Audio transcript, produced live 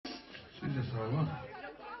Sizce sağ olun.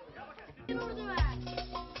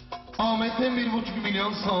 Ahmet'ten 1,5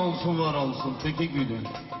 milyon sağ olsun var olsun. Peki gülüm.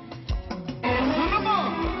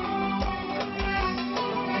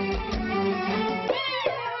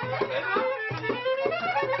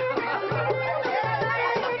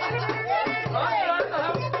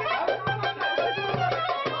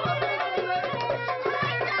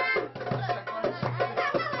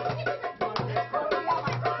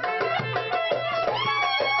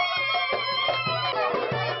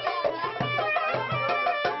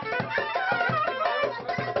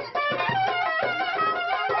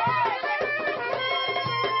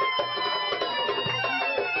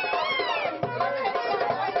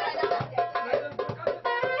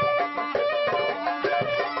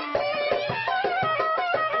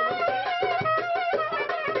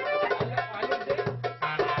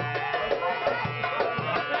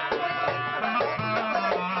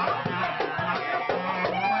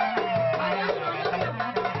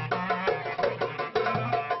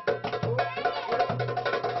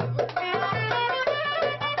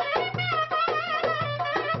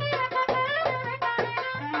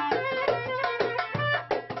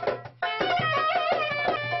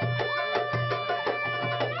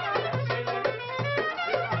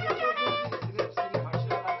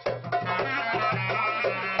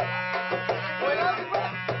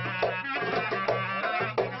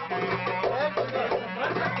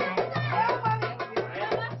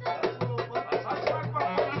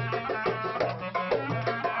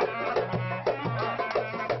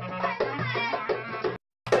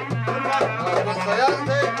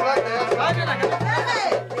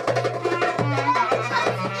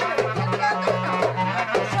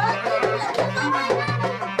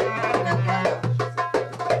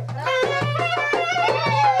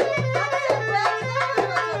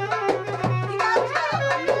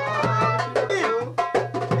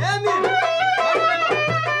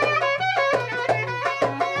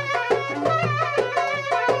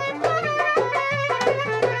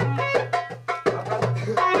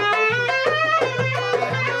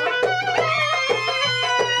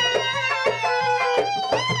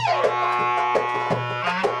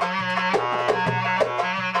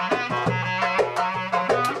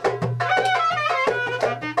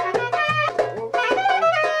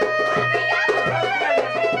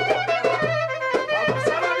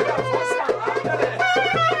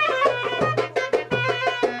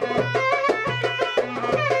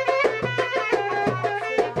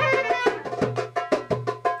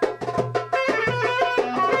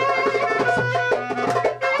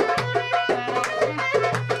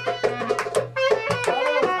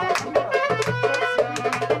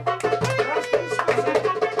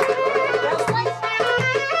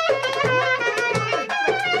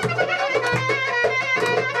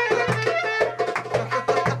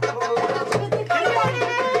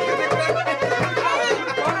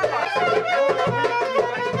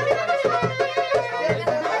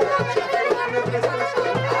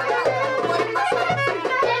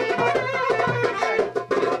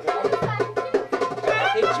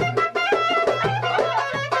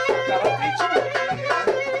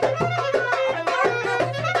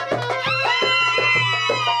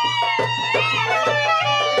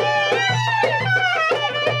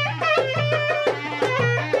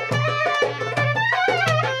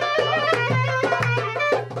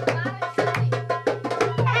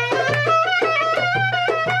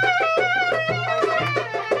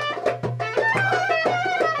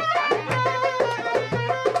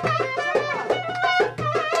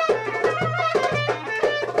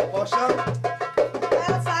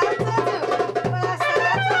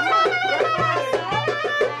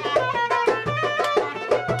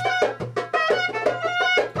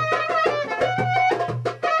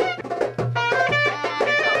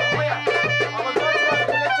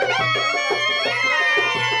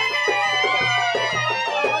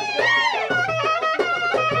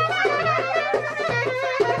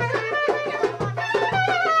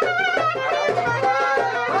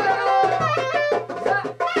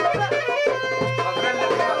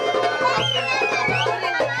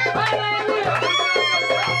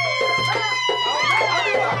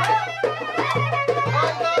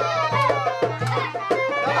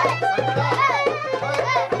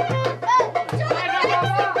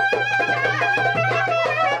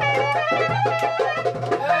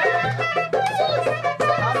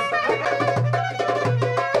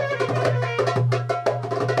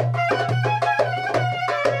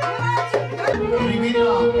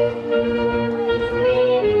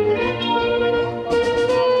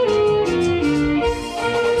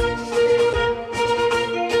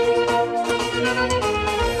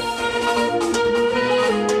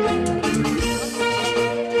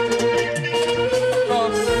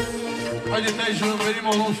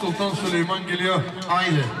 Yavuz Sultan Süleyman geliyor.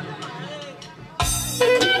 Haydi.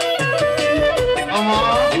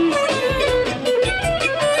 Ama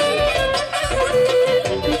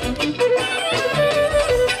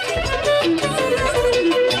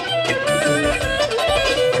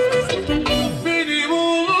benim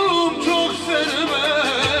oğlum çok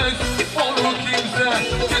sevmez, onu kimse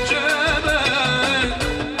geçemez.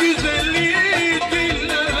 Güzelliği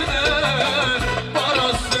dillerde,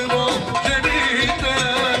 parası bol cebinde.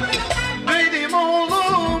 Benim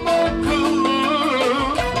oğlum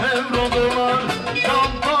akıllı, evrodolar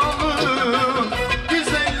kampalı.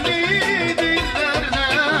 Güzelliği dillerde,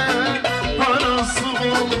 parası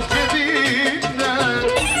bol cebinde.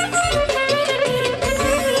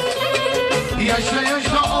 Yaşa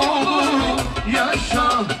yaşa oğlum, yaşa,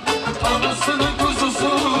 anasının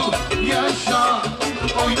kuzusu, yaşa.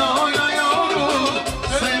 Oyna oyna yavrum,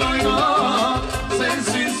 sen oyna,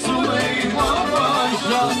 sensin Süleyman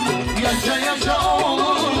Paşa. Yaşa yaşa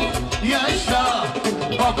oğlum, yaşa,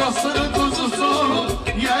 babasının kuzusu,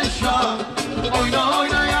 yaşa. Oyna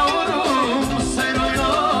oyna yavrum, sen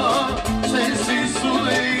oyna, sensin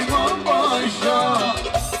Süleyman Paşa.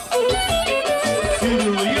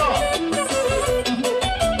 Yürüyor.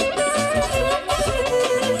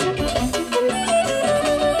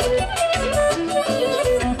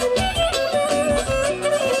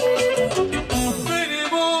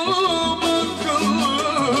 Benim oğlum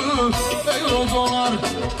akıllı, eurodolar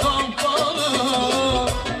kampalı.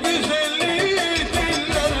 Güzelliği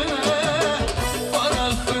dillerine,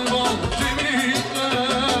 parası bol cebinde.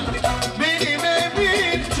 Benim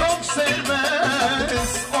emir çok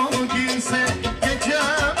sevmez, onu kimse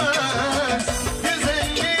geçemez.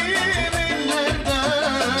 Güzelliği dillerde,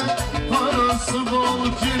 parası bol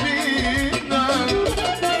cebinde.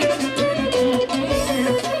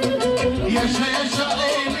 Yaşa yaşa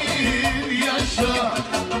emir, yaşa,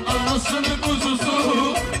 anasının kuzusu,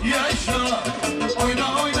 yaşa. Oyna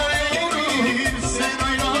oyna emir, sen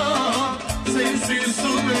oyna, sensin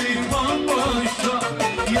Süleyman Paşa.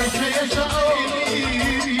 Yaşa yaşa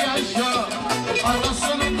emir, yaşa,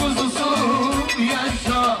 anasının kuzusu,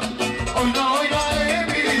 yaşa. Oyna oyna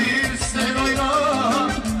emir, sen oyna,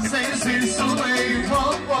 sensin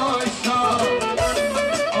Süleyman Paşa.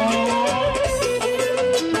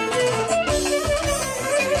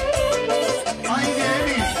 Haydi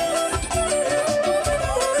emir.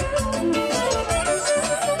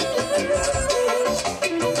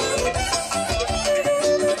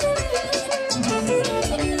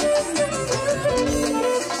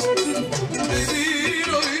 Emir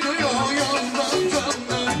oynuyor yandan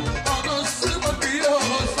candan, anası bakıyor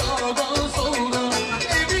sağdan soldan.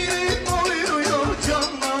 Emir oynuyor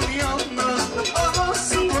candan yandan,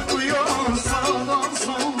 anası bakıyor sağdan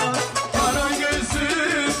soldan. Kara gözlü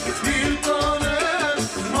bir tane,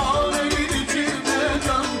 manevi içinde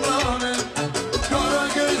can tane. Kara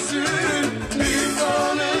gözlü bir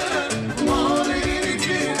tane, manevi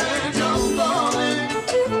içinde can tane.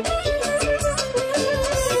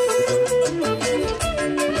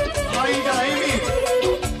 Haydi emir.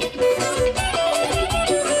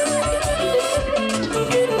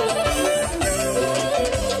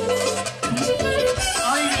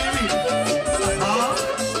 Haydi emir. Ha?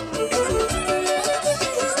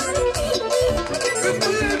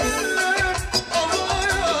 Bütün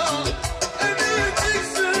havaya, emir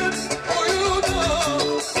çıksın oyuna.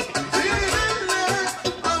 Bütün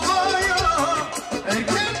havaya,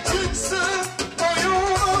 erkek çıksın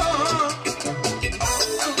oyuna.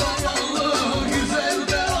 Davallı, güzel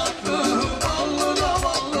de haklı, ballı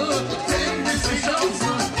davallı, kendisi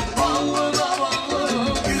şanslı. Ballı davallı,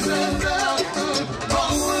 güzel de haklı,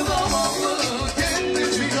 ballı davallı,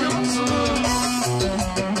 kendisi şanslı.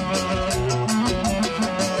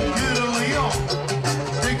 Yürüyor,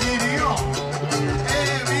 çekiliyor,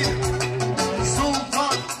 Emir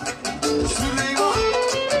Sultan Süleyman.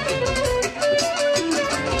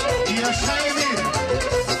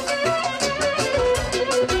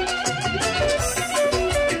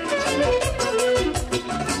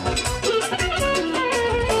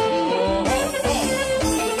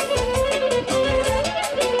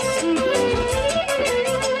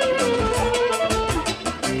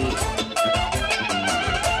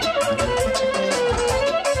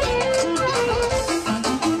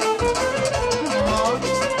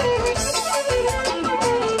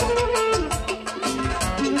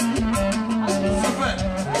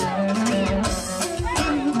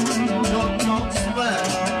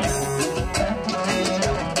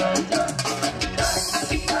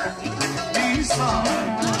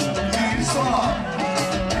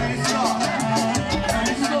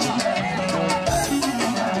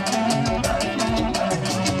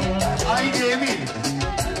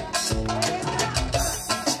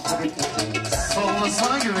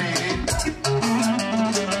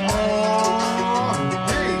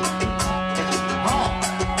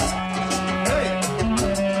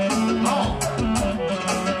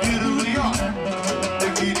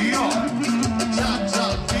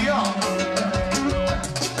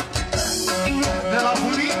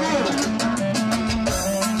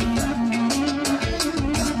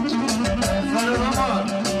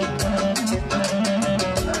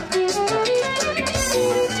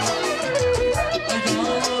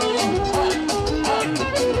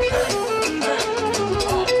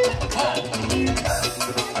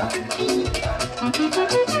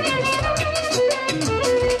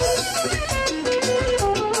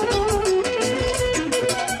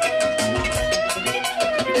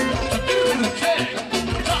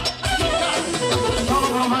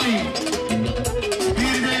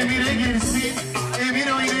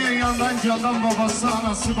 Amcadan babası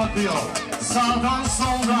anası bakıyor. Sağdan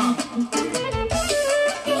soldan.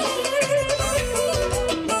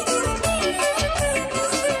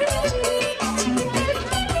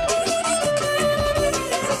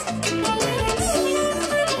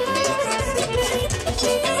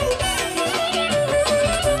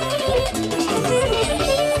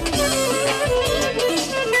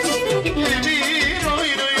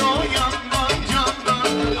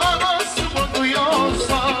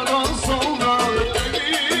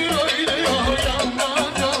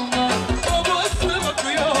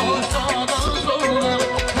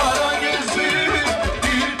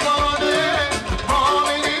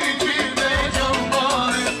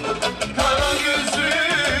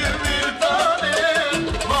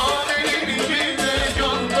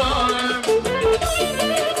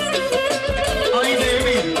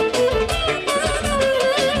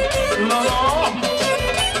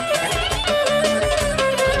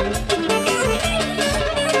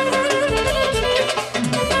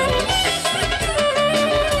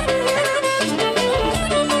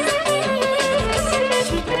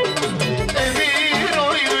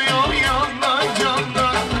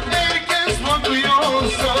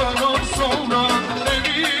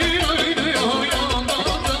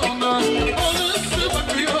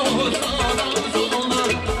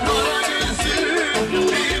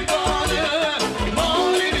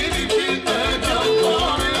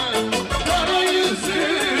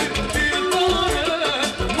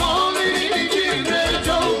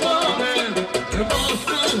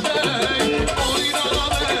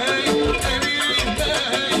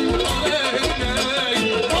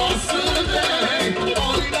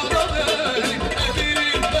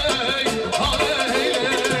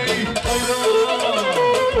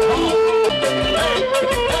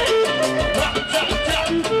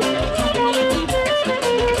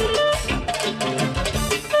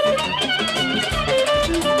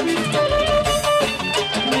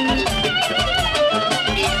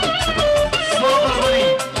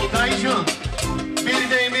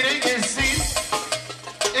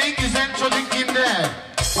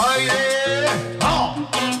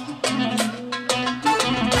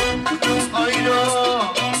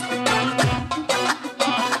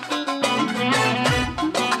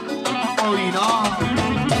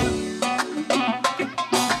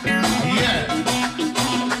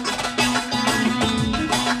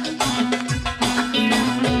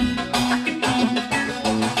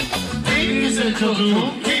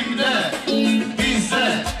 Çocuğum kimde?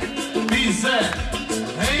 Bizde, bizde.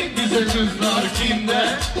 En güzel kızlar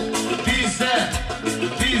kimde? Bizde,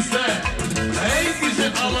 bizde. En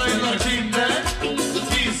güzel alaylar kimde?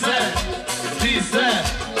 Bizde, bizde.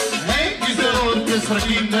 En güzel orkestra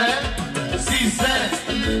kimde? Sizde,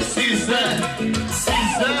 sizde,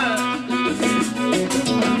 sizde.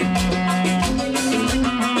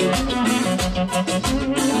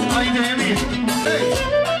 Haydi Emir. Hey.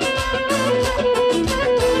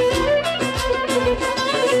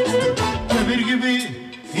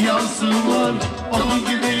 Yansınlar, onun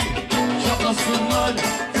gibi çatlasınlar.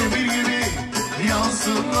 Kömür gibi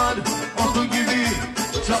yansınlar, onun gibi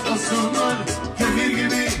çatlasınlar. Kömür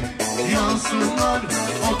gibi yansınlar,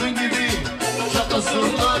 onun gibi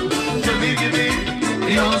çatlasınlar. Kömür gibi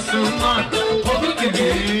yansınlar, onun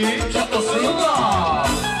gibi çatlasınlar.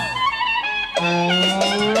 Oh,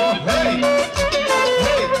 hey, hey,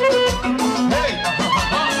 hey.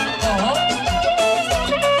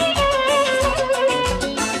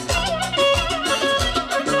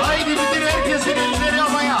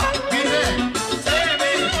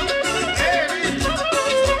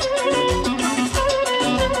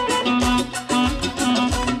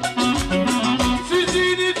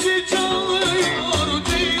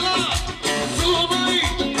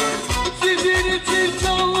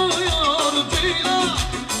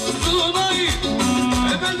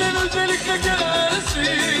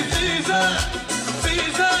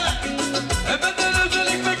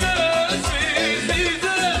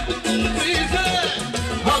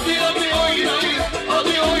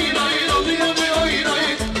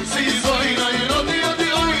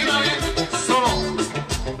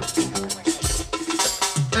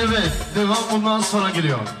 Evet, devam bundan sonra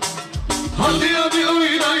geliyor. Hadi hadi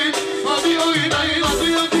oynayın, hadi oynayın,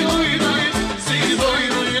 hadi hadi oynayın. Siz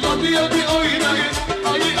oynayın, hadi hadi oynayın.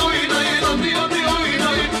 Hadi oynayın, hadi hadi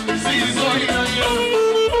oynayın. Siz oynayın.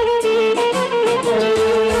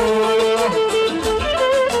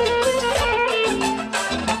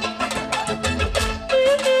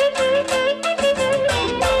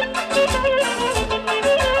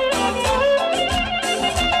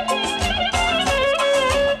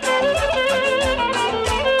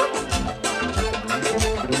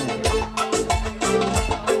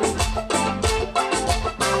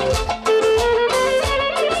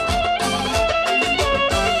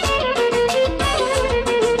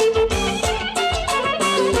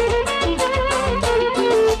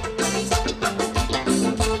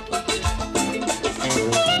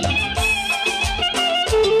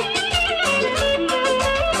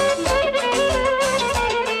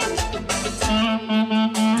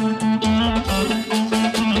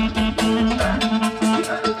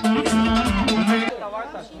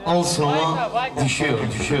 sonra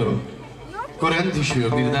düşüyor. Kur'an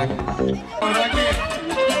düşüyor birden.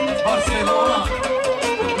 Barcelona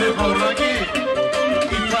ve Borraki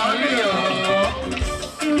İtalya.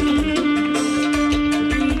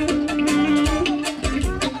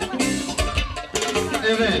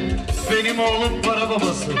 Evet, benim oğlum para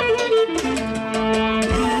babası.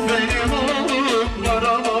 Benim oğlum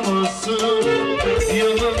para babası.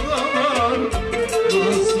 Yanımda var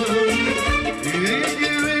nasıl? İlgili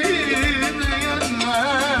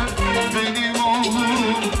diyenler benim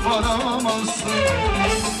oğlum para babası.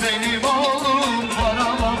 Benim oğlum para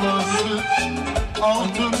babası.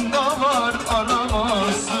 Altında var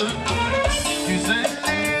arabası.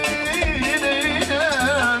 Güzelliğine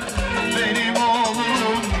iner benim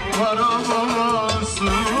oğlum para babası.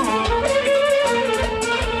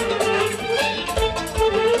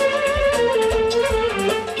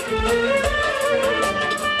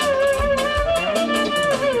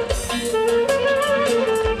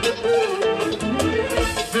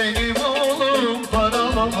 Benim oğlum para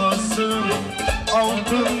babası.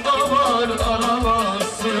 Altında var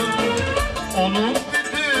arabası. Onun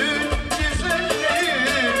bütün güzelliği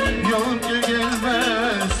yonca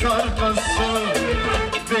gelmez arkası.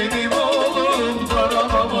 Benim oğlum para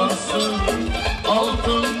babası.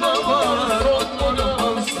 Altında var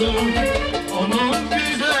arabası. Onun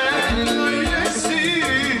güzelliği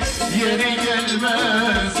yeri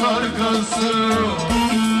gelmez arkası.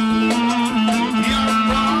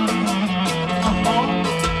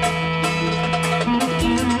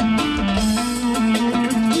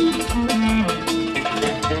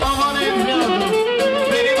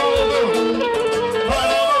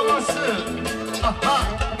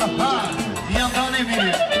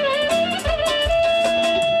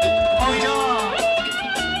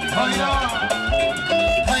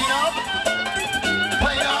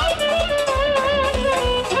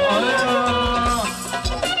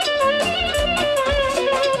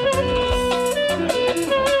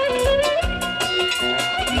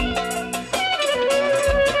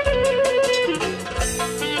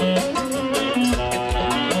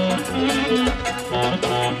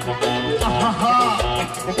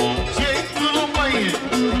 Çek bulunmayı,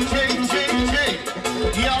 çek.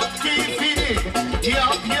 Yap keyfini,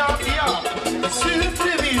 yap. Sür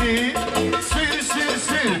sevini,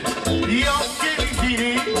 sür. Yap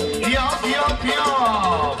keyfini, yap.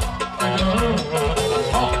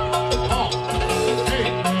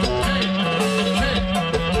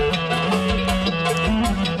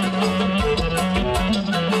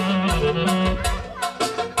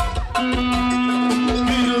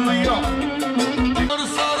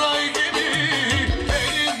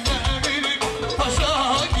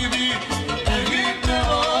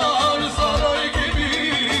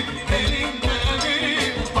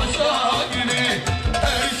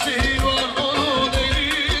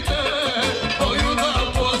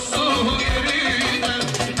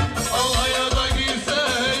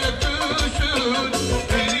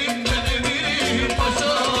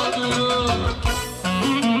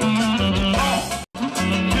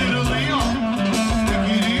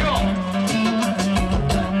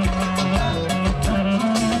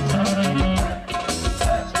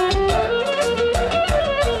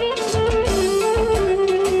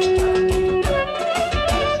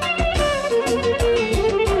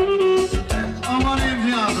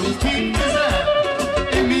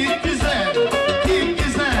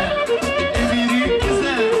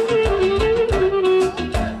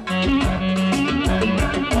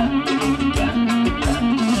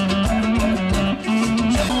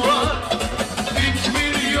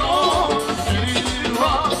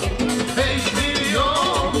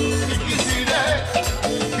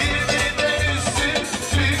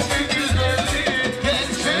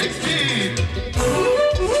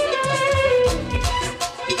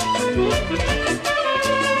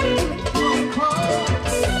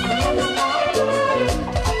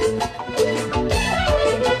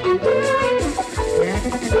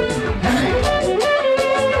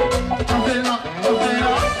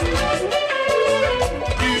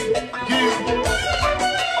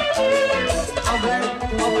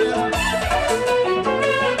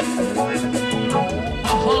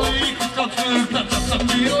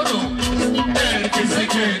 Herkese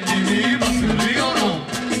kendimi batırıyorum.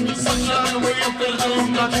 Saçlarımı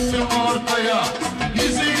yıkırdığımda çıktım ortaya.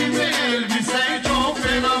 Yüzümde elbise çok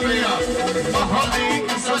fena beyaz. Mahalleyi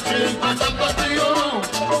saçımda çatlatıyorum.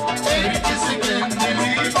 Herkese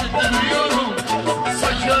kendimi batırıyorum.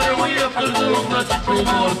 Saçlarımı yıkırdığımda çıktım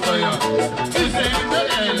ortaya. Yüzümde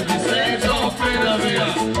elbise çok fena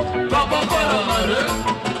beyaz. Baba paraları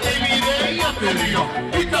evine yatırıyor.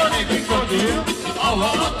 Bir tane diktatör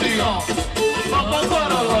hava atıyor. Baba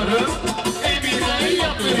paraları emine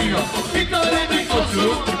yatırıyor. Bir tane bir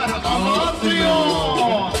koçu hava atıyor.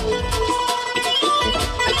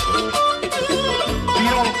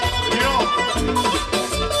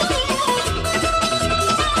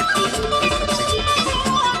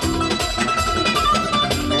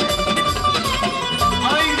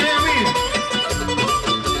 Haydi Emir.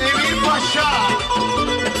 Emir Paşa.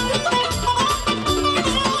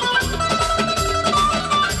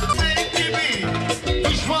 Sen gibi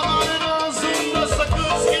düşmanların ağzında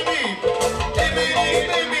sakız gibi.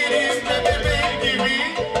 Emirim de bebek gibi.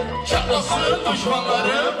 Çatlasın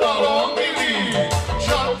düşmanları balon gibi.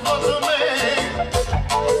 Çatladım ey.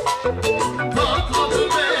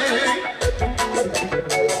 Patladım ey.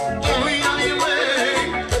 Oynayım ey.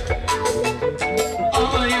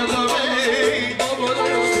 Alayım ey.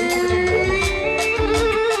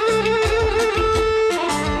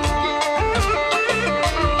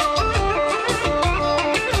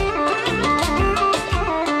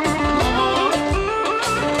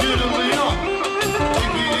 Yürümüyor,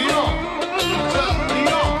 gidiyor,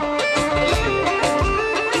 çatlıyor.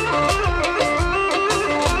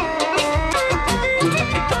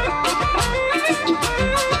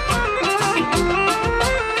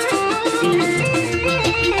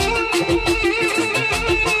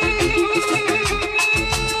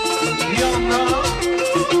 Yana.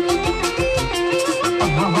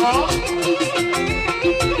 Aha.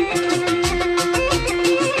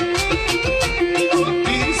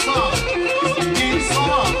 Bir sağ, bir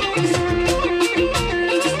sola.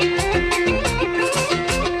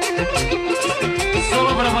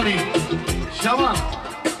 Sola bırakmayın. Şaban,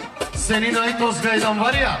 senin Aytos Gaydan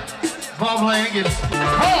var ya, bu ablaya girsin.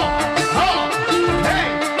 Ho, ho, hey,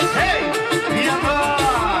 hey,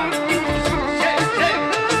 yaman. Şey, şey,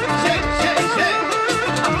 şey, şey, şey.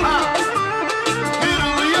 Aha.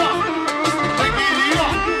 Yürüyor, ve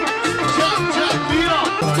geliyor, çat çat diyor.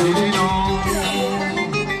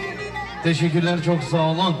 Teşekkürler, çok sağ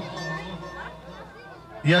olun.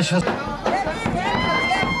 Yaşasın.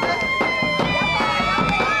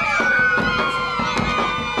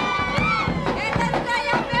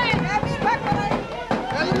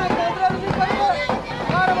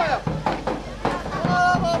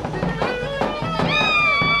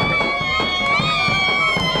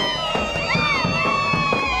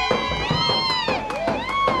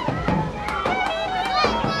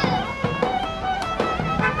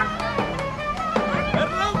 Ver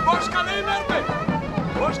lan boş kadeyi ver be.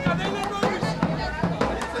 Boş kadeyi ver be.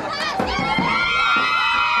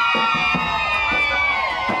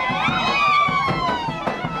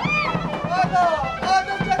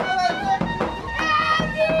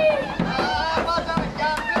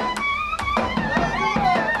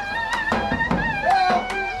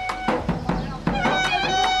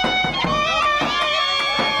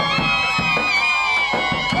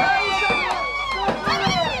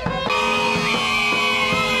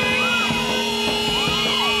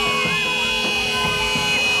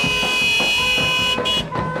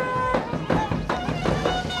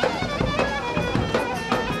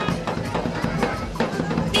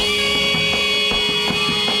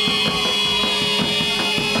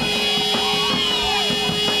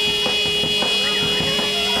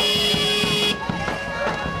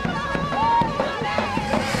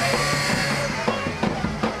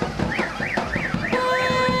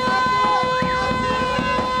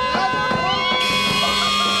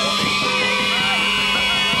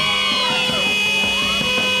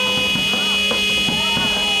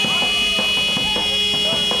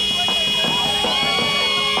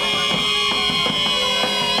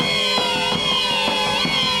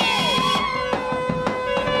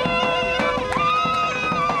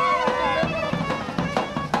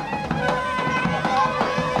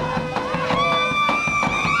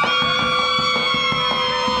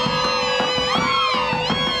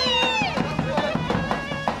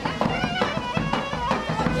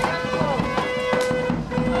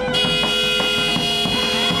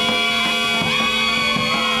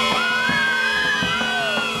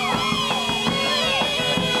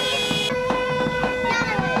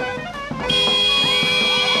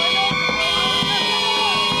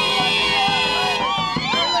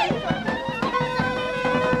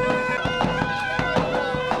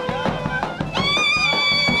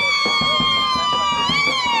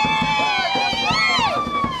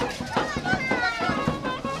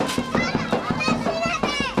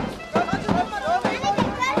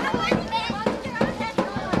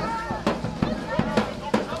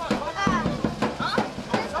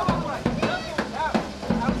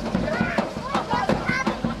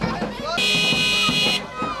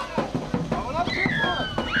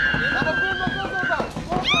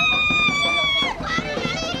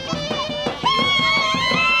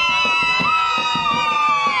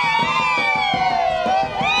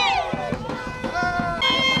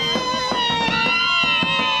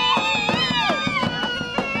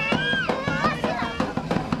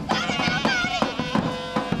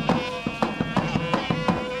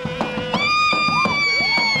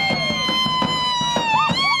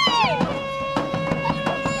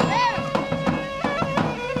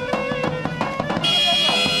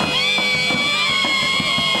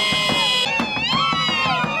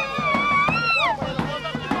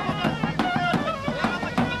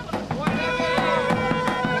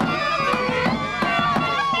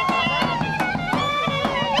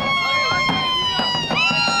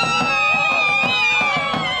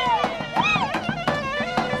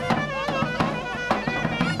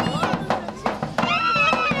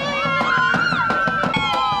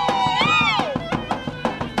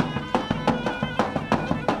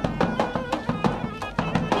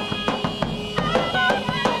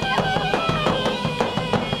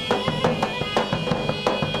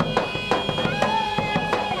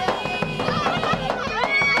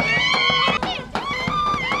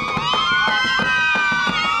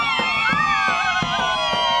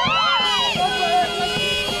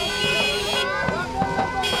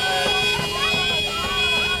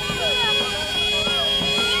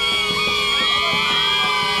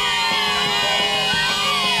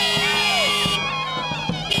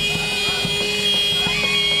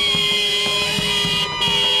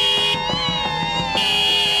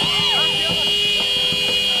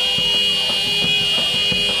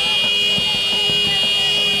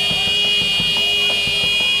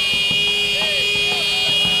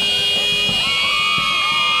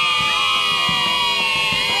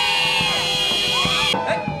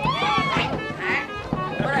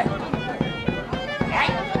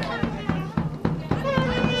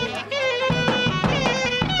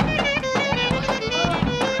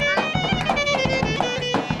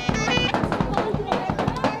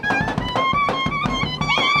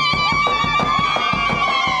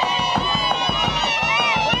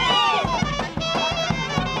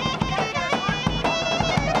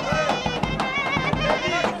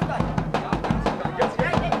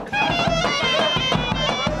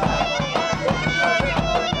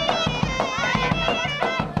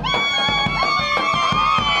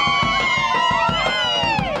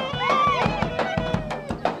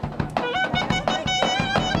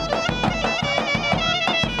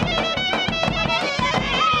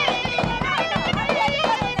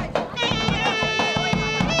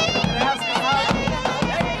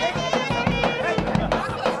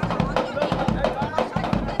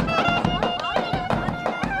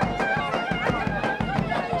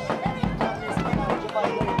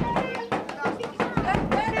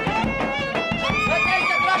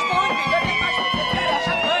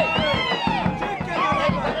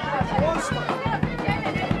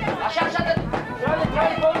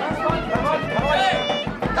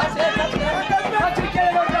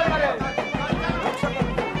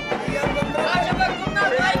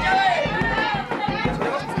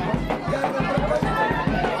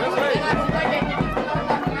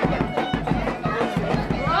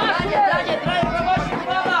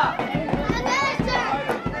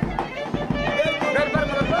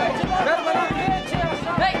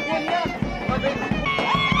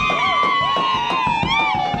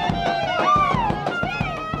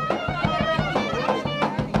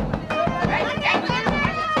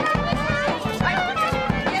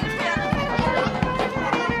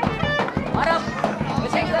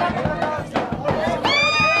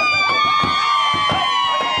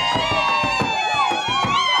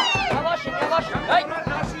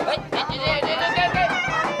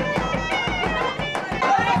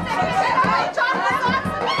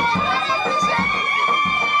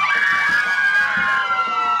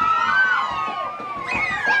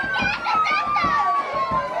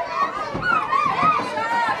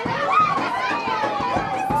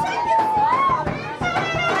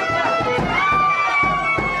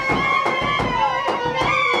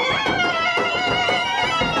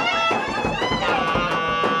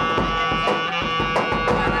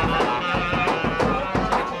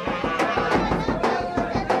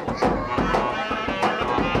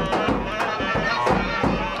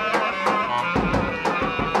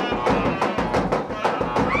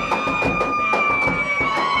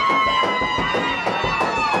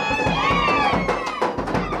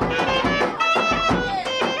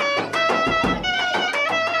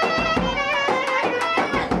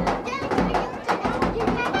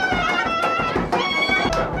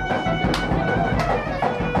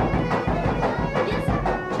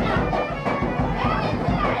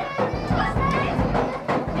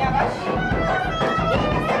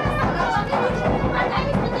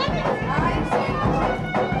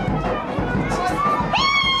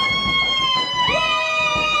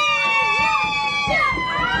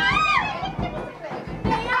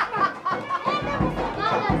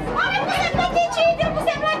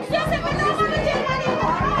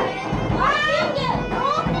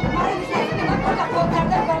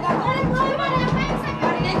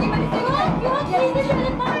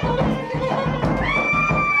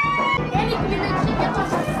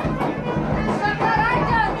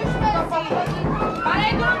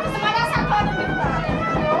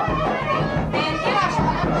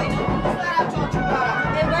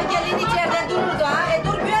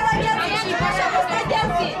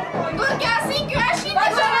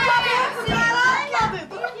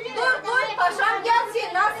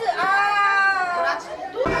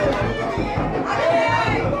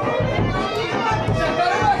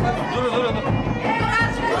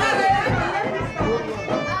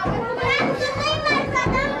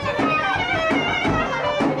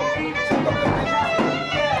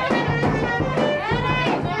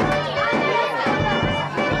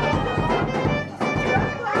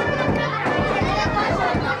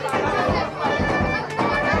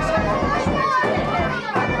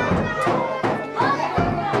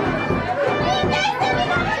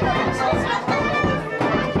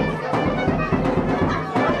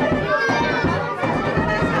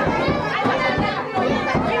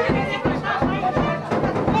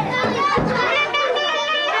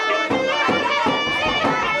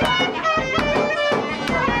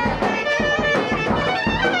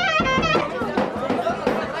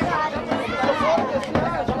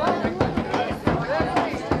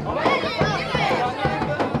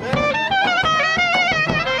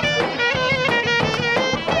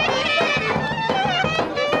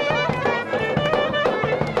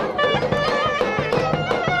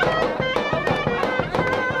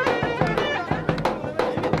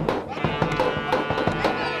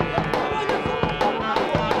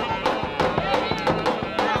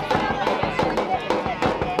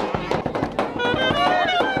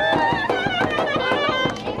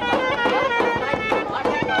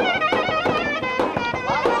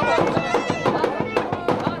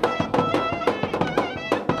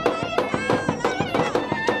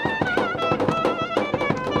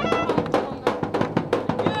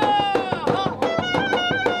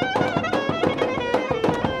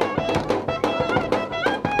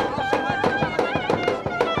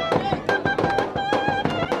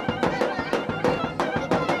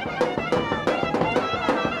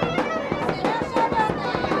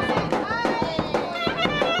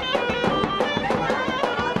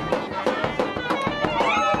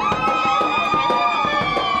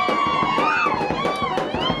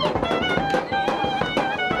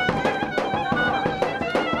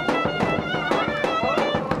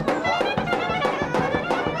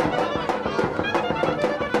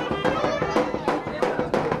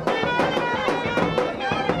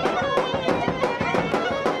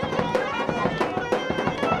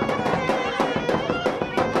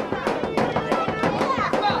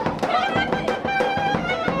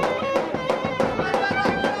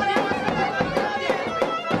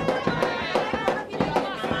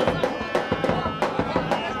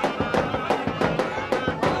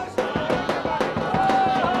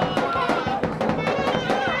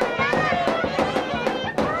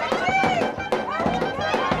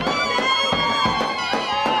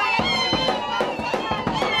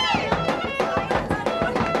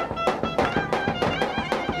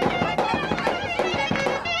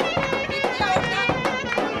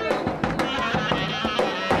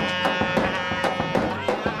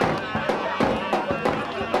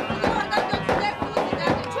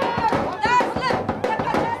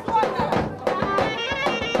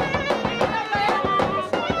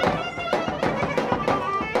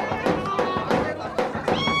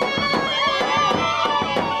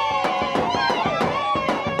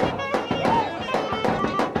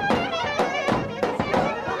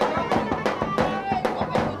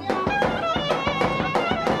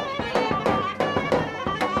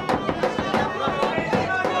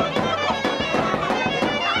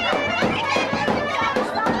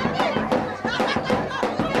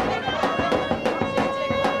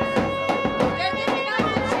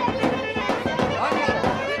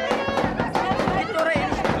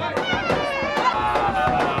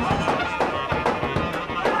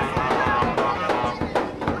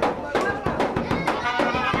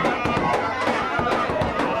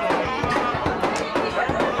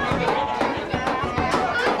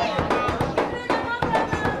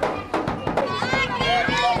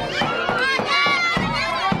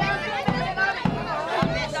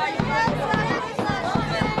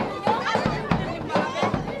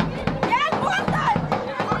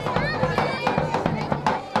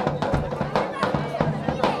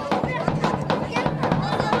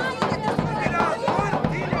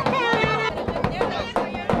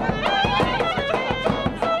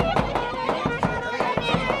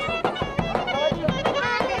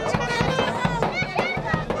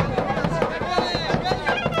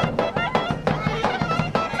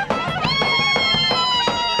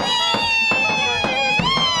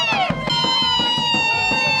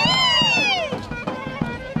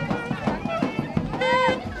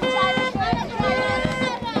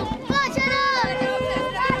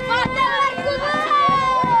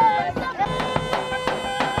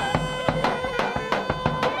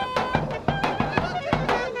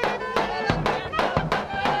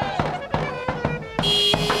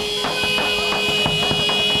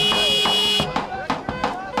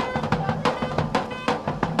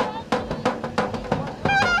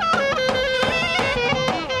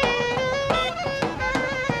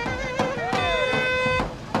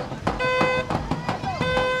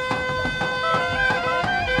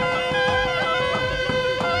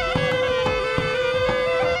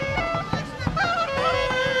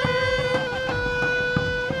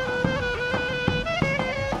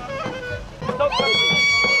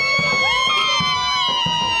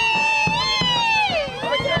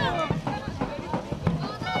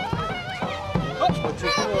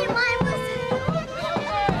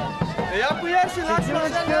 versi, lasci la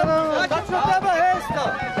schiera. Dați-o treaba asta.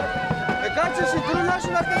 E calce și tu lași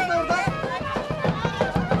la câte da?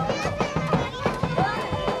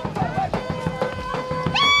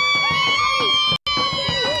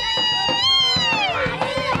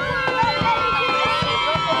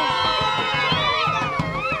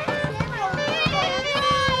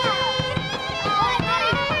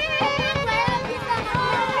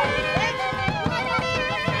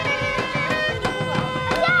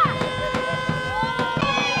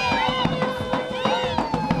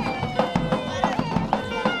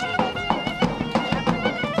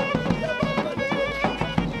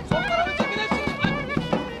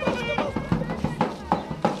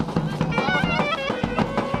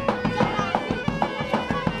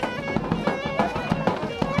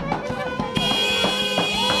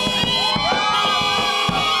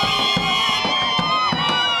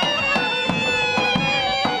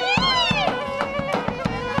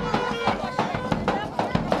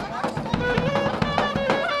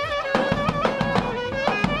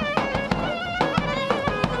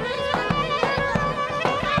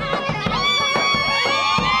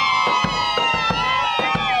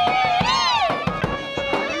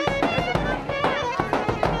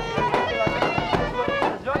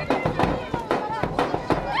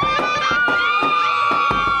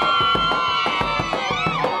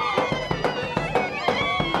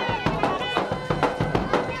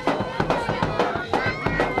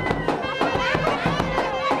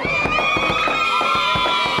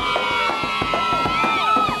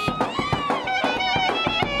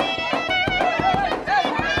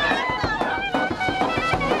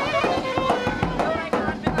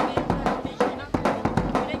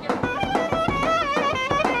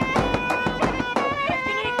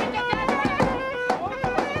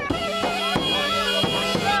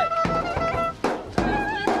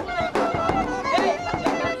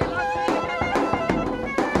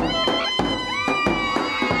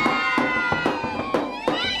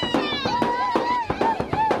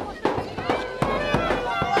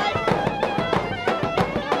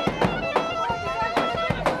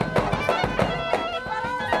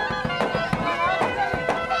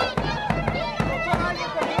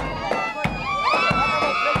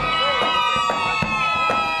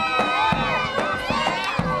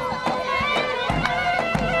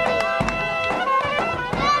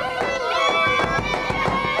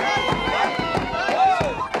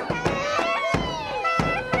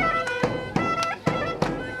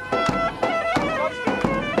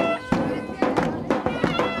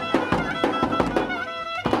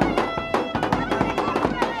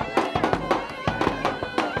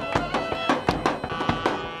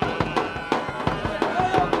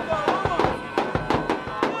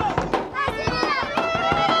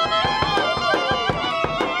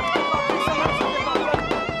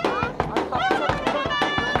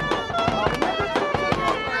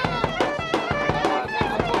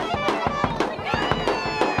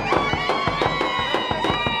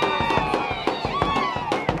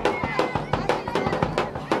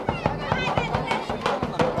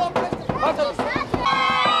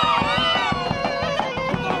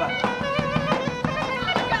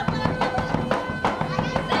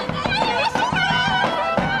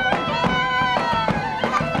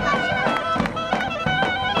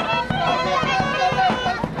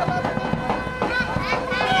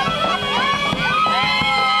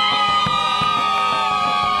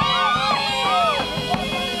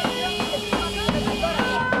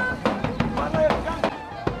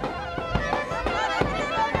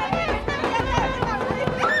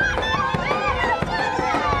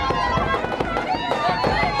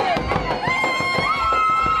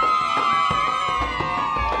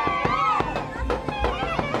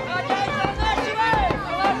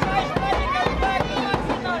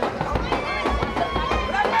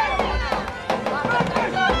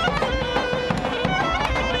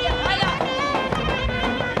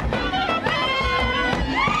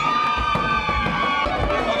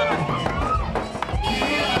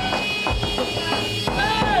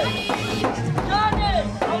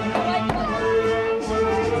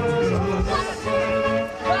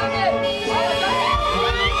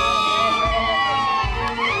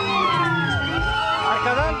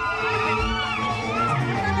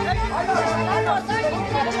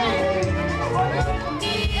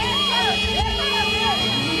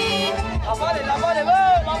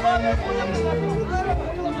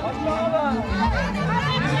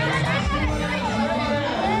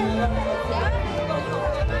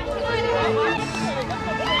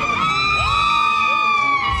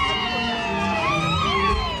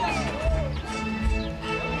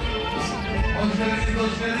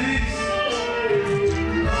 Hoş geldiniz.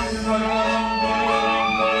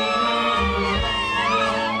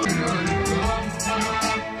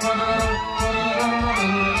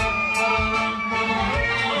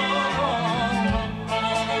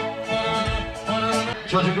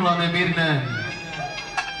 Çocuklar emirine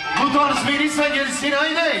bu tarz verirse gelsin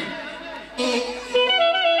haydi.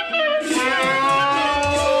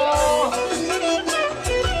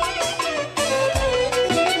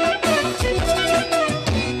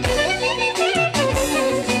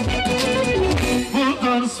 Bu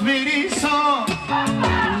tarz verirse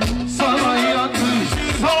sana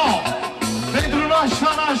yakışır. Sağ Bedrun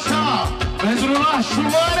aşağı Bedrun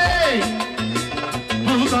aşağı.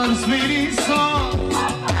 Bu tarz verirse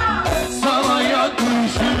sana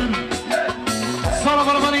yakışır. Sana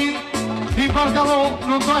barbari di parcalo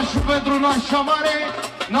nunta Pedro na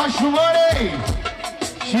shumare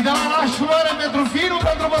Shida na shumare Pedro fino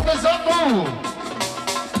Pedro batezato.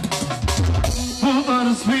 Bu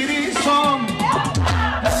tarz verirsen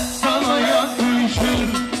sana yakışır.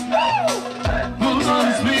 Bu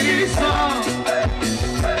tarz verirsen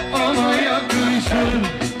ona yakışır.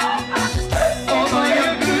 Ona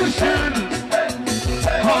yakışır.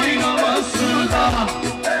 Oynaması da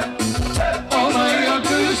ona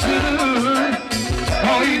yakışır.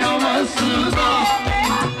 Oynaması da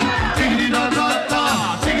tigri da da da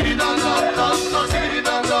tigri da da da tigri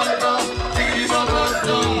da da da tigri da da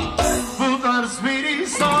da. Bu tarz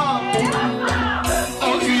verirse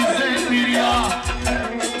o güzeldir ya.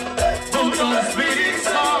 Bu tarz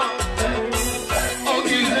verirse o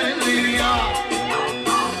güzeldir ya.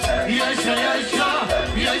 Yaşa yaşa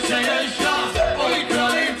yaşa yaşa.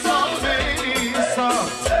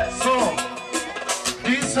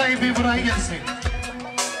 Sahibi buraya gelsin.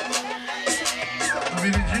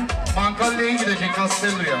 Birinci Ankara'ya gidecek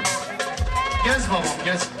Castello'ya. Gez babam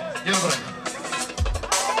gez. Gel buraya.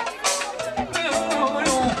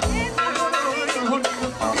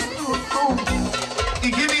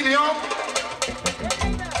 $2 milyon.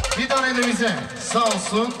 Bir tane de bize. Sağ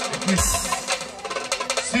olsun.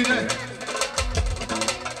 Sile.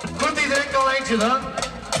 Kurti'den Kalaycı'dan.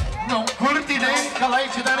 Kurti'den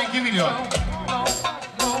Kalaycı'dan 2 milyon.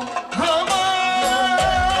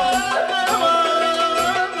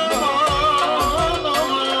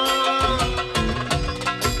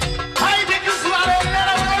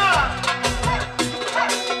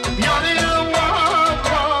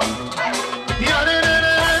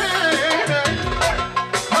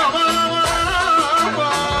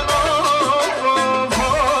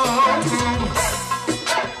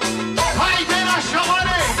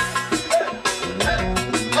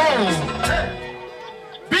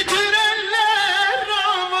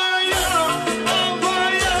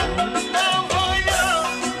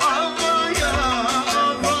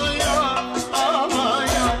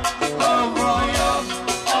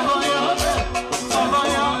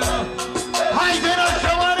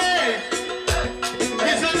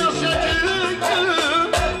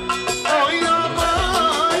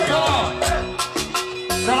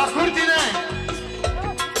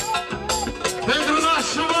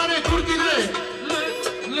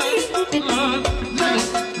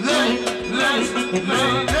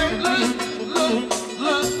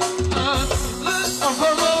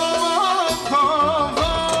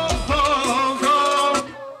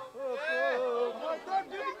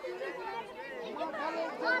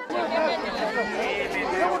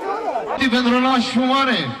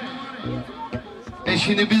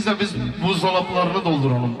 Şimdi biz buzdolaplarını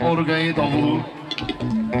dolduralım. Orgayı, davulu.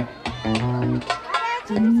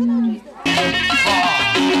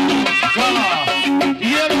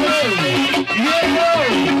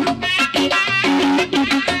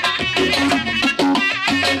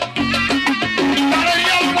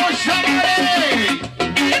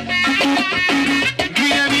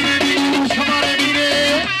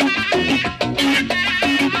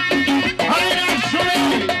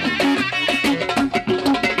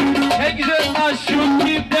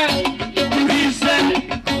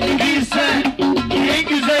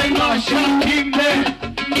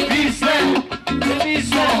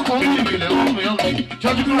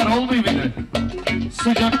 Çocuklar olmuyor bile.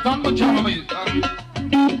 Sıcaktan mı canımı?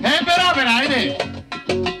 Hep beraber haydi.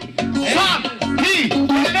 San, hi,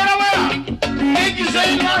 eller havaya. En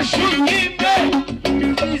güzel aşık kimde?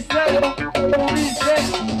 Bizde, bizde.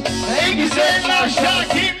 En güzel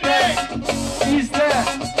aşık kimde? Bizde,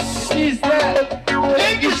 bizde.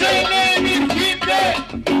 En güzel emir kimde?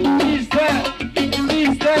 Bizde,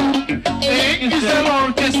 bizde. En güzel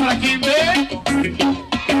orkestra kimde?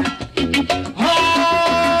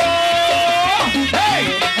 Hey,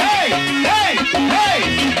 hey, hey, hey.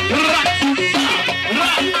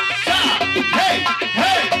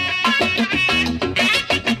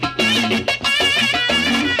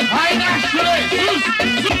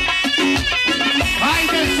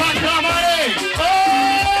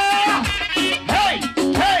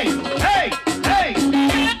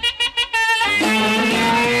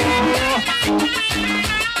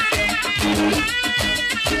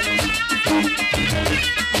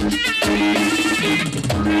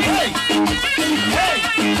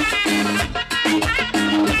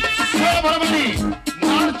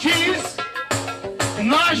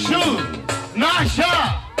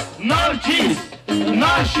 Narcis,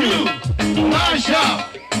 Naşu, Naşa.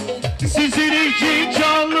 Sizin için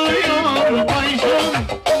çalıyor Ayşun,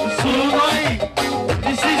 Sunay.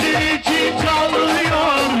 Sizin için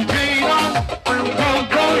çalıyor Ceylan,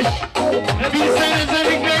 Kokoş. Bizden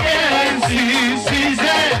özellikle gelsin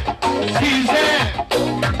size, size.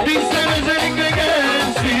 Bizden özellikle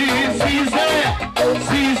gelsin size,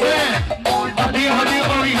 size. Hadi hadi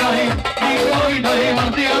oynayın, oynayın,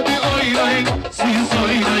 hadi hadi oynayın. Siz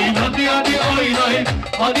oynayın, hadi hadi oynayın.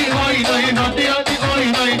 Hadi oynayın, hadi hadi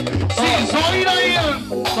oynayın. Siz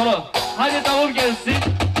oynayın. Solo. Hadi davul gelsin.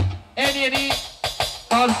 En yeni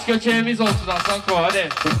tarz köçeğimiz olsun Hasan Kova. Hadi.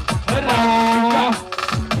 Oh.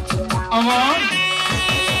 Aman.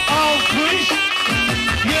 60, 70,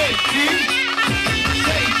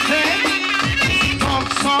 80,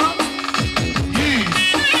 90, 100.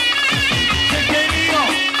 Çekemiyor,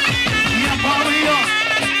 yapamıyor,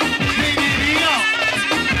 deliriyor,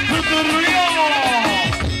 tutturuyor.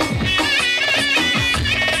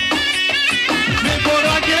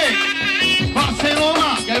 Mekorage, Barcelona.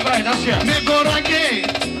 Gel buraya nasıl ya? Mekorage,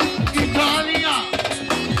 İtalya.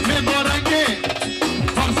 Mekorage,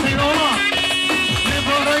 Barcelona.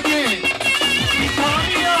 Mekorage,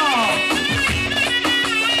 İtalya.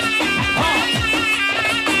 Ha.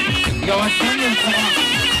 Yavaş gelin sana.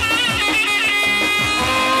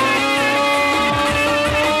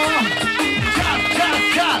 Çat çat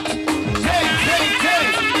çat. Hey hey hey.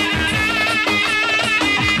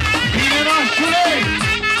 Yine aşure.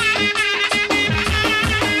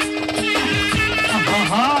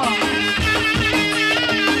 Aha.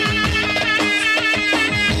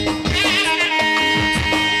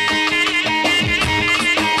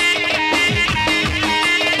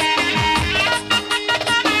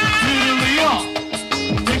 Yürülüyor,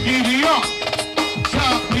 çekiliyor,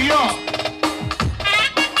 çatlıyor.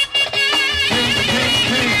 Hey, hey,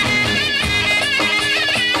 hey.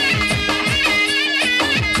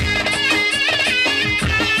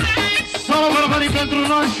 Sana beraber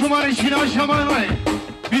İpedru'nun şumarışını aşamayın.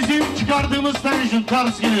 Bizim çıkardığımız tension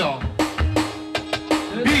tarz geliyor.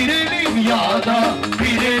 Bir elim yağda,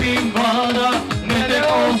 bir elim bağda, ne de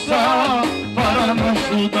olsa paranın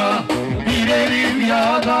şurada. Bir elim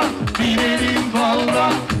yağda, bir elim balda,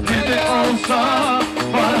 ne de olsa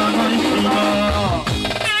paranın şurada.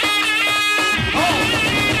 Oh!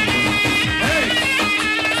 Hey!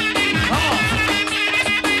 Ha!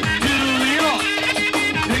 Yürülüyor,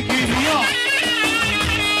 çekiliyor.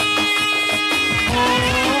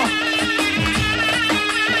 Oh!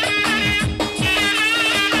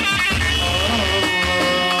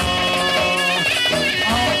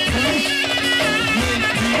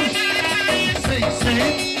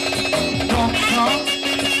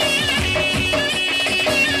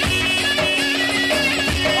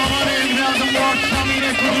 Aman evladım bu akşam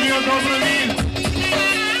yine kuduruyor dobromil.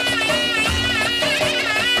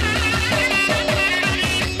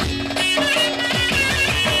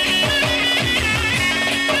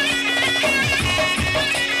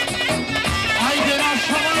 Haydi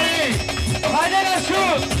aşağı. Hadi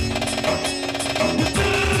nasıl?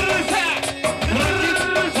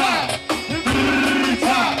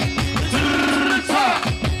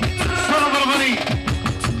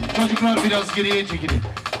 Çocuklar biraz geriye çekilin.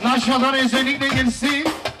 Naşalar özellikle gelsin.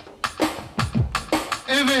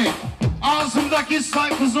 Evet. Ağzımdaki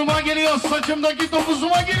kızıma geliyor, saçımdaki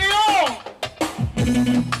topuzuma geliyor.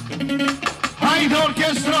 Haydi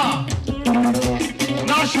orkestra.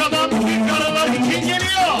 Naşadan büyük karalar için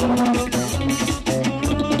geliyor.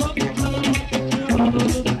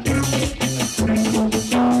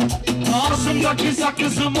 Ağzımdaki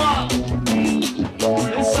sakızıma,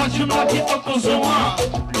 saçımdaki topuzuma,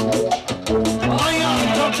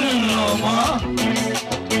 ayağımda tırnağıma.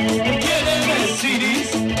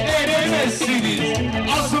 Gelemezsiniz, eremezsiniz.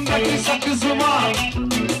 Ağzımdaki sakızıma,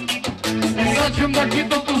 saçımdaki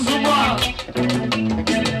topuzuma,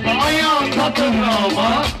 ayağımda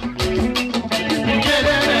tırnağıma.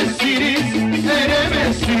 Gelemezsiniz,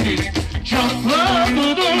 eremezsiniz.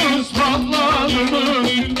 Çatladınız, patladınız.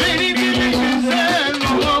 Benim gibi güzel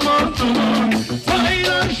olamazsınız.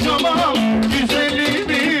 Paylaşamam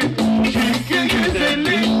güzelliğimi, çünkü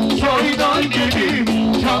güzellik soydan gelir.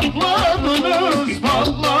 Çatladınız,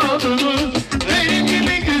 patladınız. Benim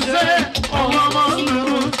gibi güzel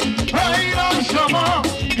olamazdınız. Paylaşamam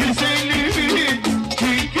güzelliğimi,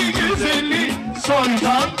 çünkü güzellik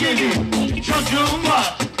soydan gelir. Çocuğum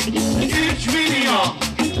var 3 milyon,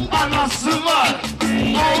 anası var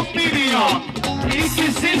 10 milyon.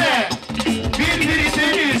 İkisi de birbiri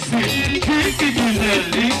denizli, çünkü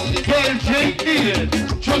güzellik gerçektir.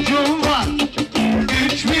 Çocuğum var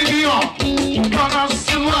 3 milyon,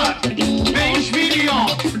 anası çocuğum var 5 milyon.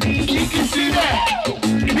 İkisi de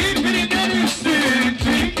birbirinden üstün.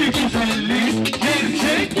 Çünkü güzellik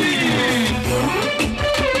gerçek değil.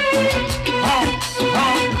 Ha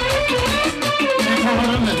ha. Ne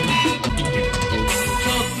kavarım benim.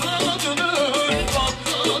 Çatladınız,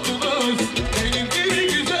 patladınız, benim gibi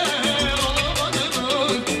güzel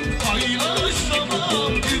olamadınız.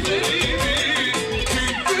 Paylaşamam güzelimi,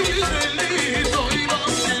 çünkü güzelliği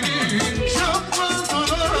doymam senin.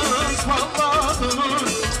 Çatladınız,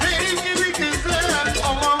 patladınız, benim gibi güzel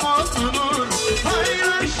olamadınız.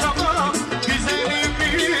 Paylaşamam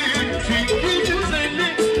güzelimi, çünkü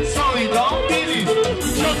güzellik soydan biri.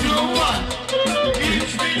 Çocuğum var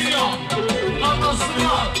 3 milyon, anası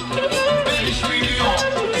var 5 milyon.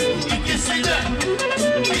 İkisi de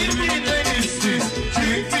birbirinden üstün.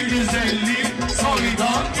 Çünkü güzellik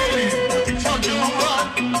soydan gelir. Çocuğum var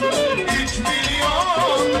 3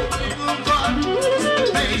 milyon. Çocuğum var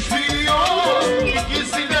 5 milyon.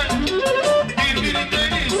 İkisi de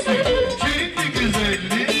birbirinden üstün. Çünkü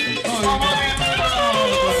güzellik soydan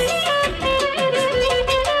gelir.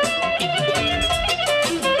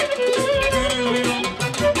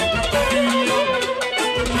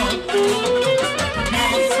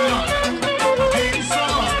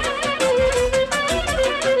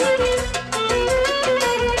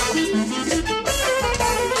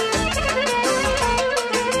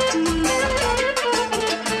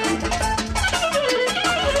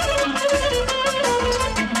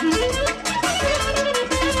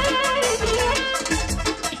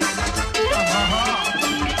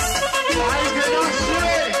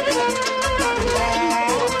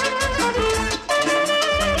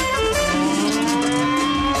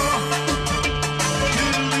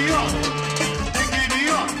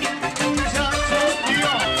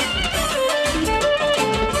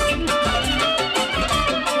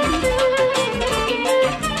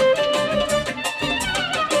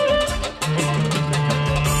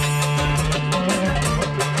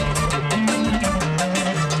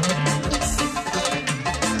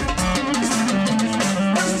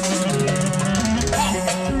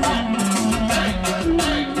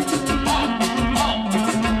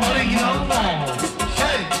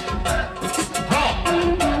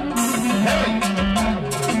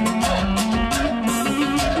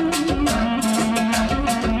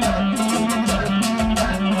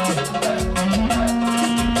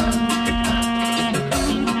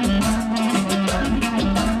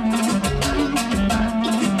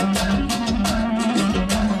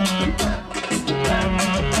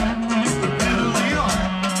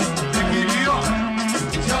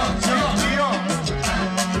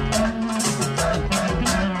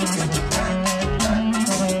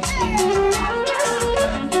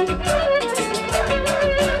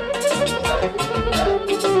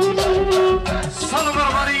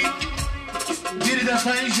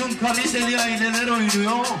 Kaliteli aileler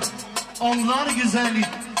oynuyor. Onlar güzellik.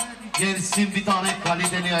 Gelsin bir tane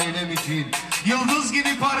kaliteli ailem için. Yıldız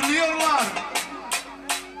gibi parlıyorlar.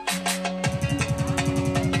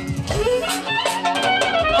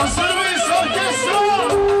 Hazır mıyız orkestra?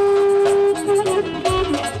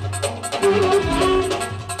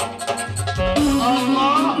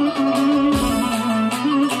 Allah!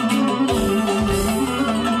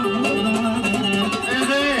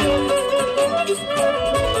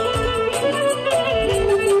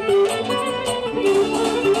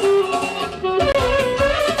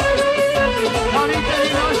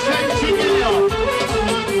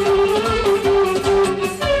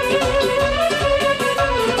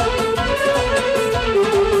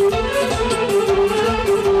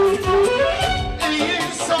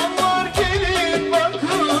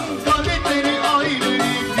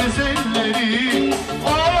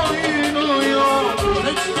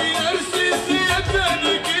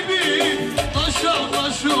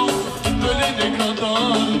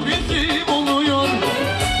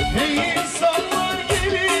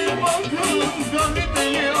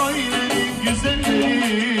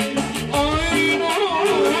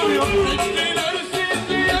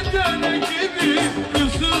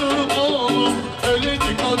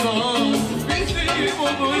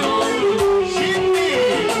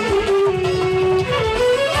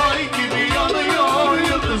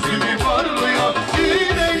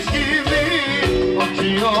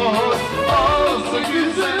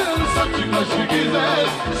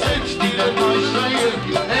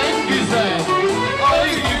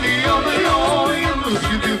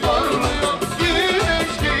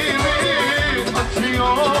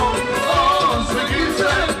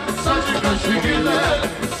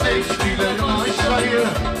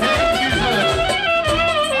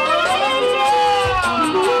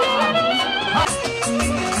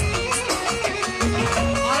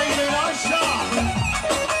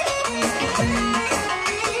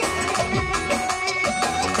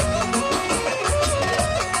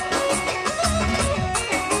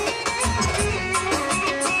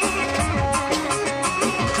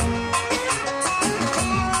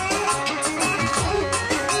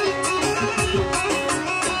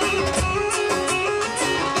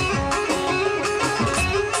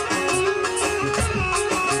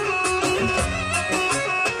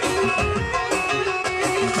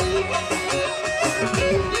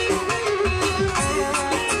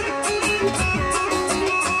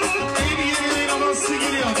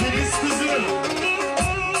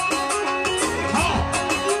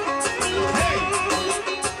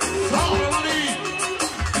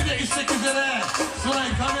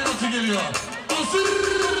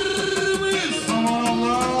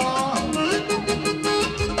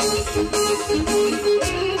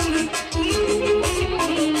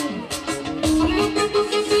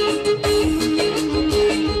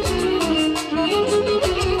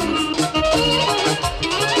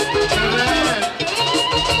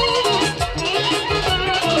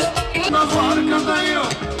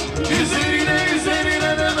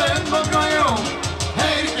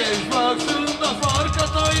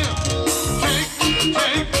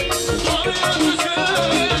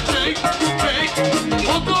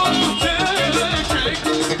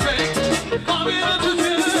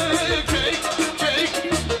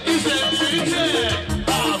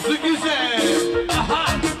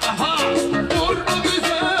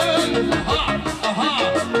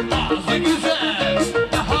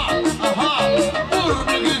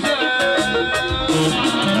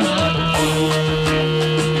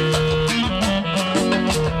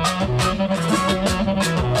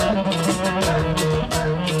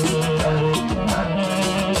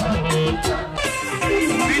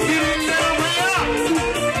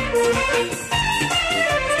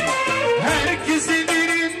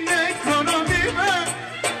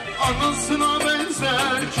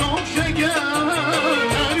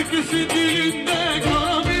 Gözü dilinde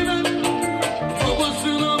kara biber,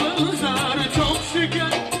 babasına benzer çok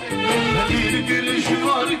şeker. Bir gülüşü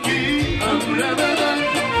var ki ömre bedel,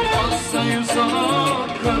 hastayım sana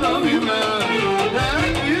kara biber.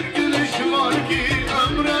 Bir gülüşü var ki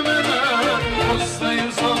ömre bedel,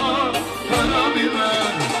 hastayım sana kara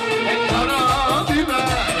biber. Kara biber,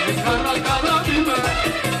 kara kara biber,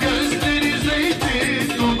 gözleri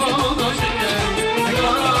zeytin, dudağı da şeker.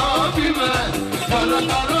 Kara biber, kara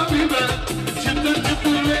kara biber, çıtır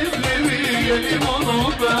çıtır leblebi yedim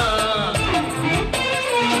onu ben.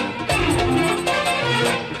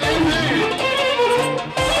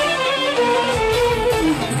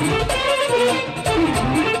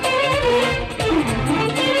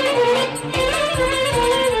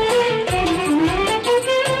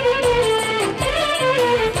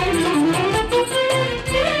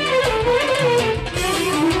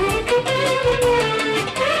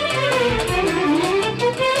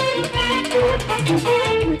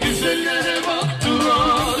 Güzellere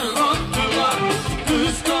baktılar, baktılar,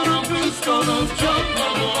 kıskanıp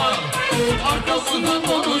çatladılar. Arkasından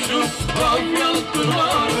konuşup laf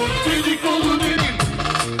yaptılar, dedikodu benim.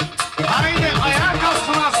 Haydi ayağa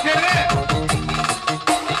kalksın askeri.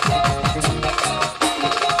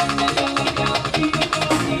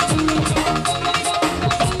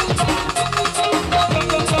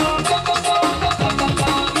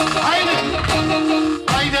 Haydi.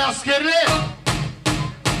 Haydi askeri.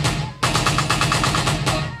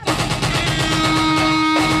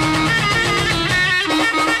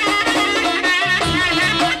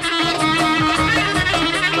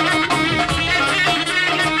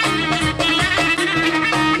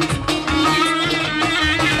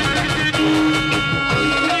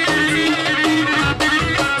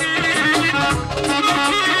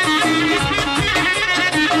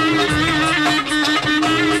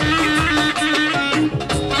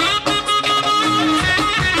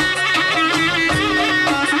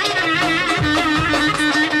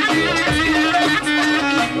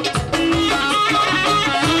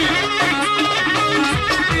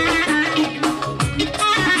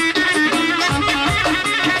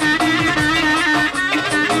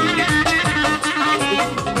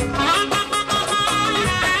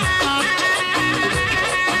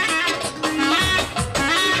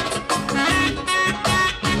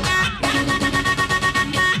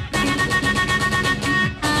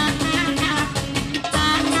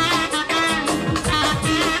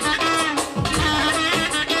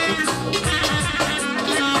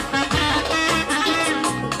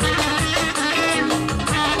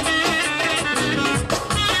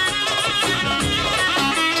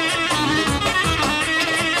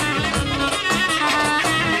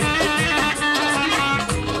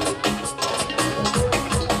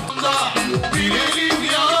 Bilelim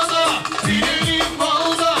yağda, bilelim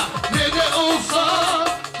balda, ne de olsa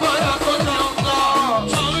para kocamda.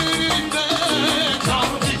 Çam elinde çam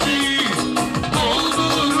çiçeği,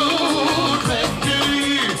 doldurur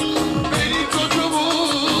pencereyi. Benim çocuğumu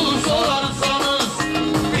sorarsanız,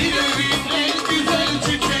 bir evin en güzel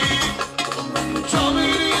çiçeği. Çam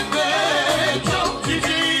elinde çam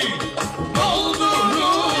çiçeği,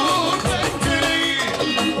 doldurur pencereyi.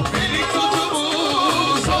 Benim çocuğumu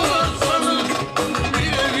sorarsanız,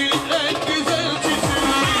 bir evin en güzel çiçeği.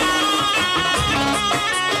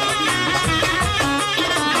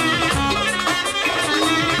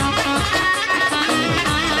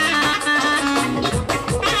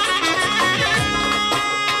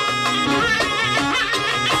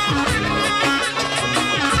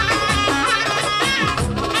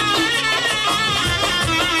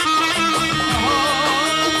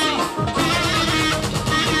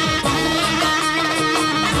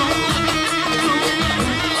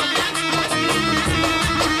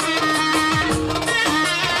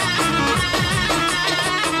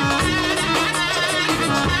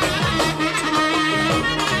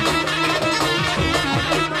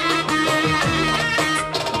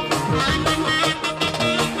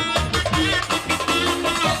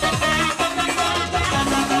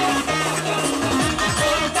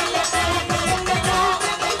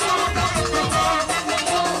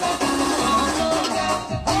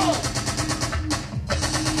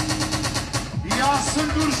 Yansın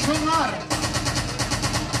kurşunlar.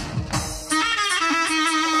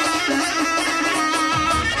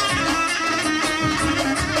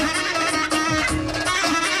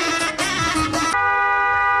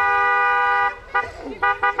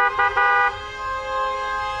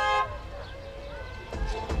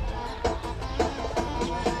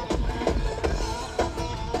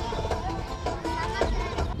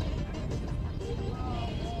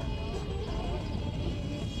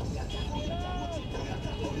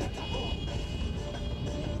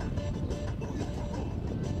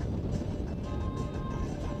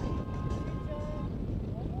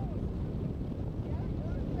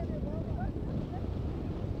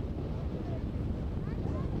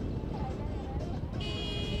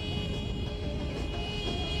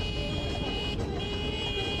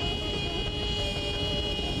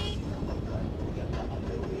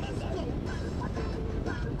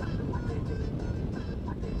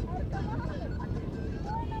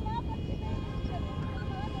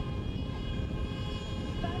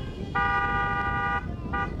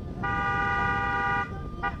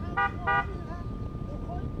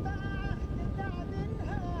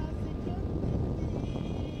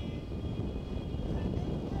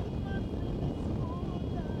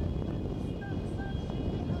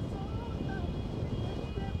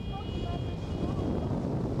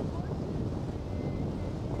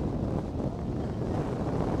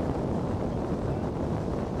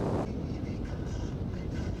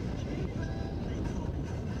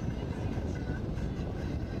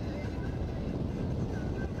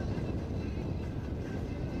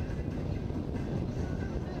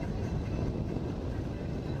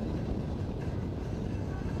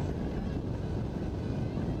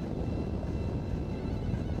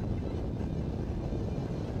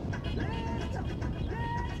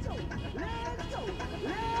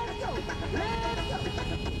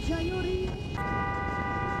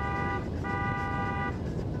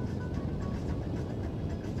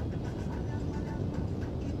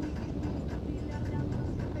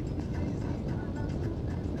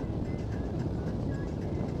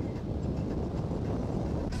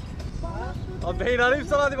 Abi inanayım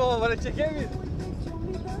sana diye baba, böyle çekeyim mi?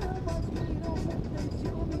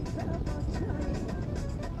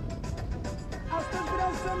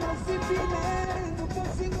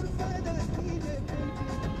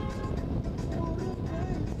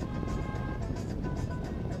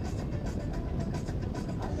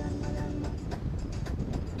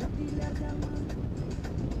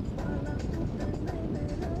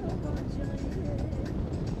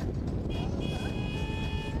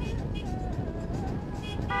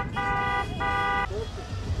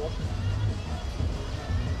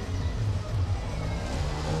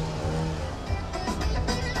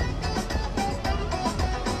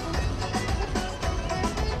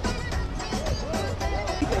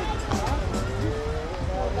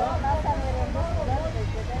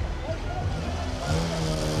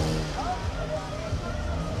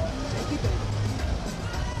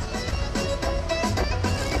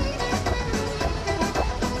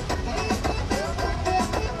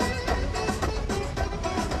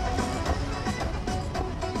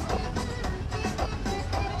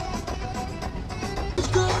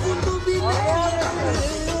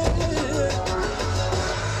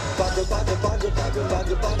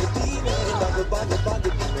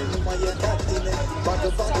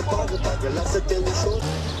 Lasă-te ușor.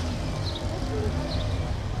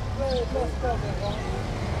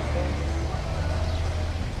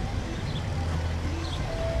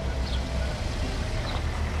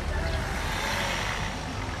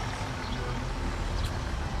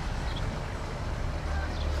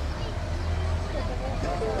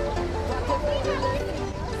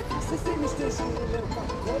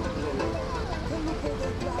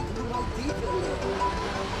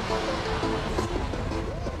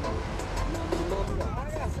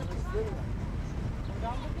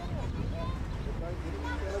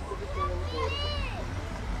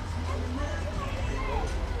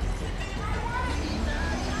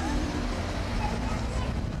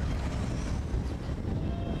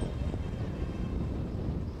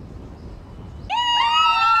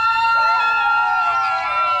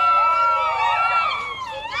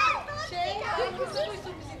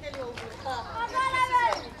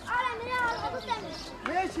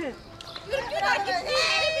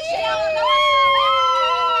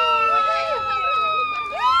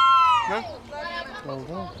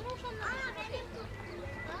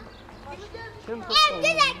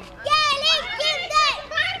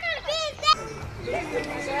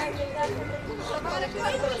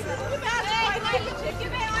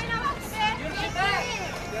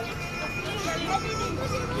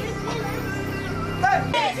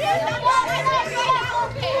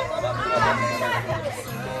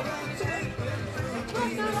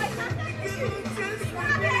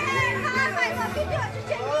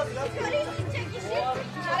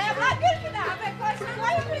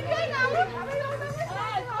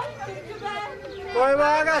 Koy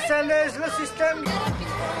baga sende hızlı sistem.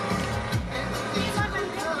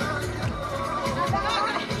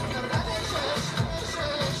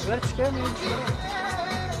 Ver çıkayım mı?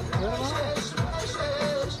 Ver bana.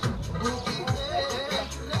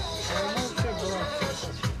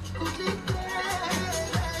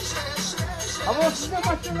 Ama o sizde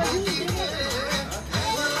başlığına değil mi?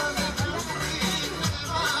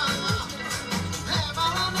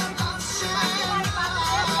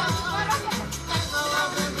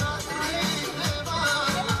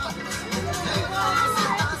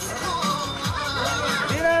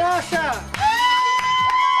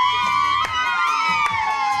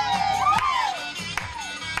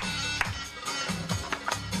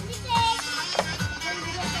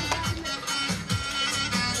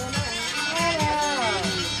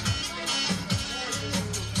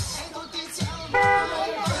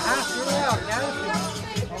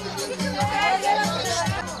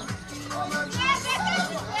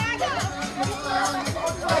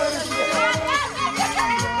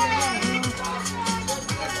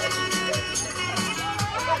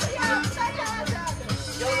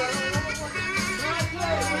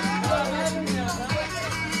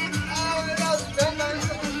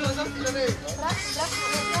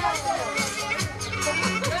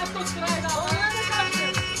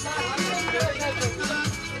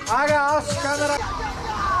 Aga al şu kamera.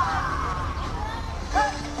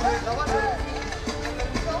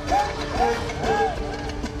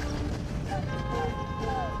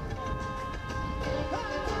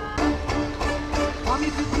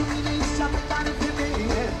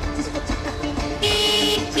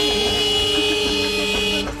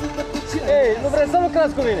 Ei, nu vreți să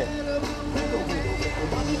lucrați cu mine?